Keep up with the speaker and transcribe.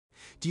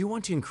Do you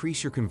want to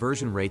increase your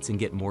conversion rates and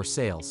get more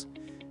sales?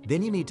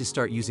 Then you need to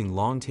start using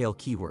long-tail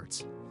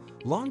keywords.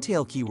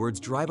 Long-tail keywords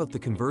drive up the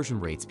conversion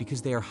rates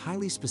because they are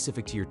highly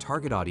specific to your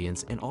target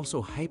audience and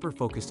also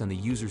hyper-focused on the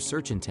user's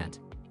search intent.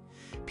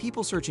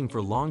 People searching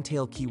for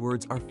long-tail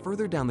keywords are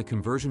further down the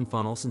conversion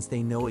funnel since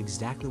they know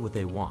exactly what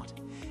they want.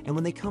 And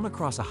when they come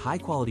across a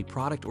high-quality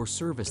product or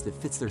service that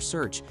fits their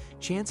search,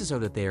 chances are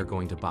that they are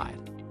going to buy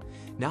it.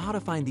 Now, how to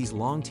find these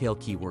long-tail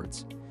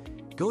keywords.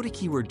 Go to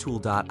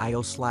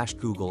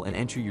keywordtool.io/Google and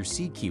enter your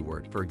seed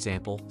keyword, for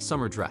example,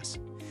 summer dress.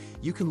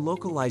 You can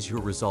localize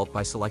your result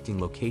by selecting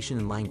location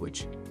and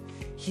language.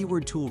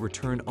 Keyword Tool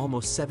returned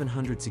almost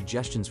 700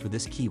 suggestions for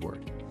this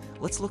keyword.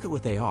 Let's look at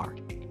what they are.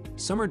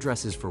 Summer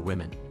dresses for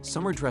women,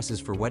 summer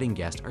dresses for wedding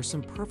guests are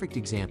some perfect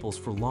examples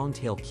for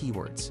long-tail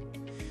keywords.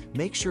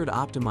 Make sure to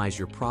optimize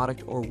your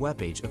product or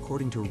webpage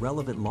according to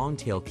relevant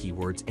long-tail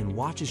keywords and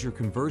watch as your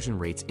conversion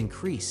rates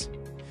increase.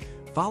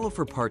 Follow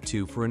for part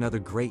 2 for another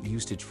great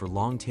usage for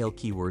long-tail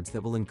keywords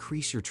that will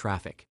increase your traffic.